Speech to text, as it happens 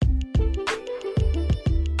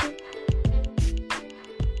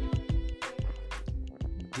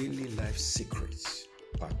Secrets,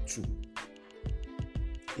 Part 2.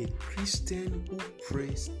 A Christian who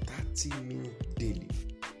prays 30 minutes daily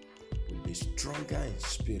will be stronger in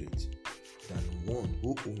spirit than one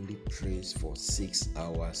who only prays for 6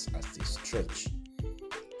 hours at a stretch,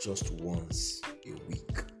 just once a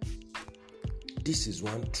week. This is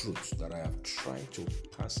one truth that I have tried to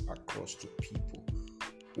pass across to people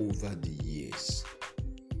over the years.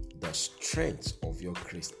 The strength of your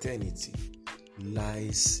Christianity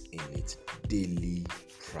lies in its daily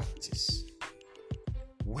practice.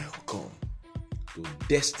 Welcome to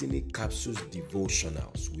Destiny Capsules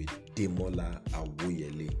Devotionals with Demola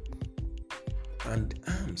Awoyele. And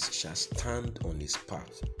arms shall stand on his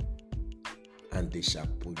path, and they shall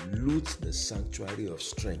pollute the sanctuary of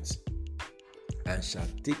strength, and shall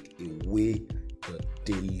take away the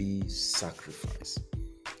daily sacrifice,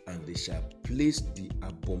 and they shall place the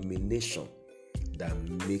abomination that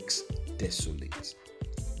makes desolate.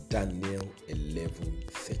 Daniel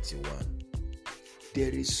 11:31.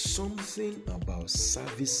 There is something about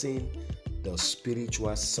servicing the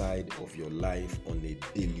spiritual side of your life on a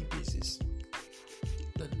daily basis.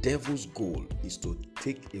 The devil's goal is to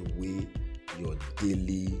take away your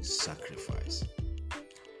daily sacrifice.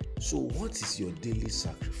 So what is your daily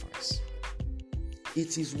sacrifice?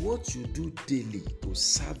 It is what you do daily to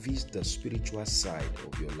service the spiritual side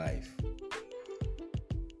of your life.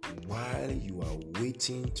 While you are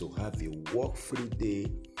waiting to have a work-free day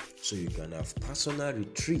so you can have personal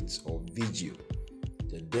retreats or vigil,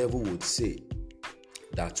 the devil would say,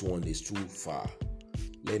 that one is too far.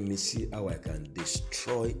 Let me see how I can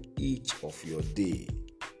destroy each of your day.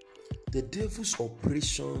 The devil's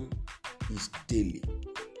operation is daily.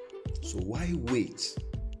 So why wait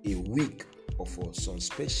a week or for some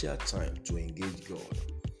special time to engage God?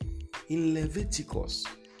 In Leviticus,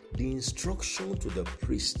 the instruction to the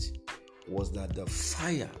priest was that the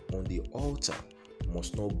fire on the altar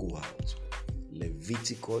must not go out.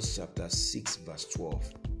 Leviticus chapter 6 verse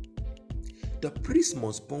 12. The priest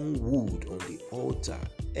must burn wood on the altar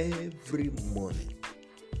every morning.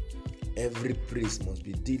 Every priest must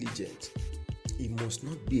be diligent. He must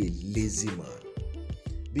not be a lazy man.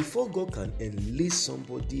 Before God can enlist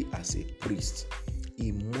somebody as a priest,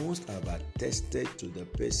 he must have attested to the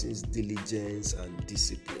person's diligence and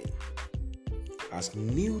discipline. As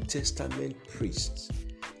New Testament priests,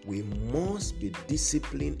 we must be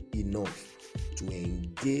disciplined enough to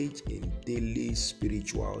engage in daily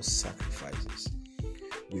spiritual sacrifices.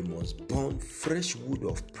 We must burn fresh wood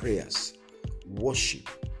of prayers, worship,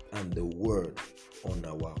 and the word on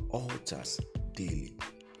our altars daily.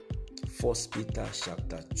 1 Peter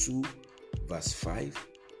chapter 2 verse 5,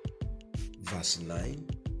 verse 9,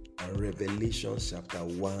 and Revelation chapter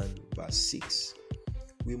 1 verse 6.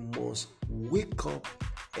 We must wake up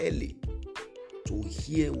early to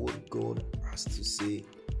hear what God has to say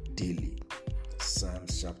daily.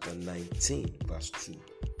 Psalms chapter 19 verse 2.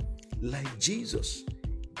 Like Jesus,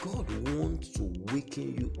 God wants to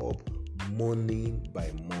waken you up morning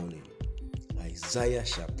by morning. Isaiah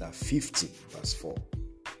chapter 50 verse 4.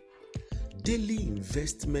 Daily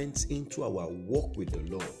investments into our walk with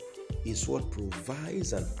the Lord is what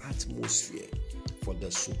provides an atmosphere for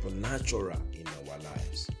the supernatural in our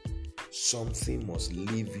lives. Something must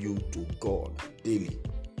leave you to God daily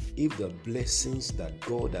if the blessings that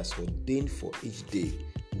God has ordained for each day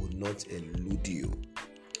would not elude you.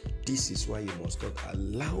 This is why you must not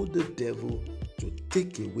allow the devil to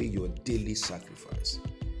take away your daily sacrifice.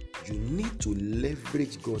 You need to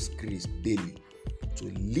leverage God's grace daily to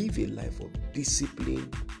live a life of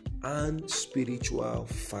discipline and spiritual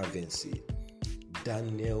fervency.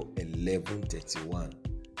 Daniel 11:31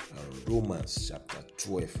 and Romans chapter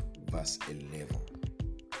 12 verse 11.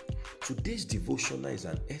 Today's devotional is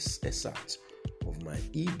an excerpt of my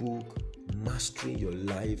ebook, Mastering Your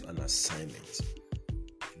Life and Assignment.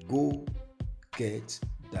 Go get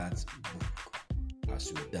that book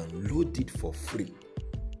as you download it for free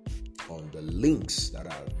on the links that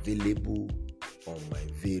are available on my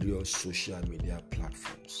various social media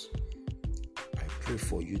platforms. I pray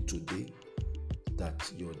for you today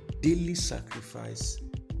that your daily sacrifice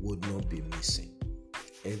would not be missing.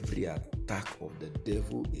 Every attack of the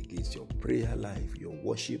devil against your prayer life, your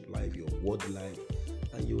worship life, your word life,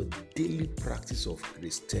 and your daily practice of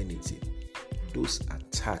Christianity, those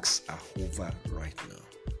attacks are over right now.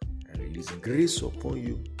 I release grace upon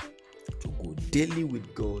you to go daily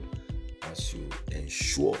with God as you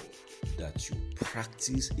ensure that you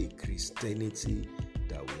practice a Christianity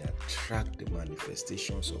that will attract the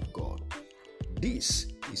manifestations of God.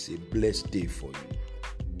 This is a blessed day for you.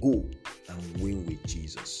 Go and win with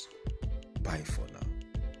Jesus. Bye for now.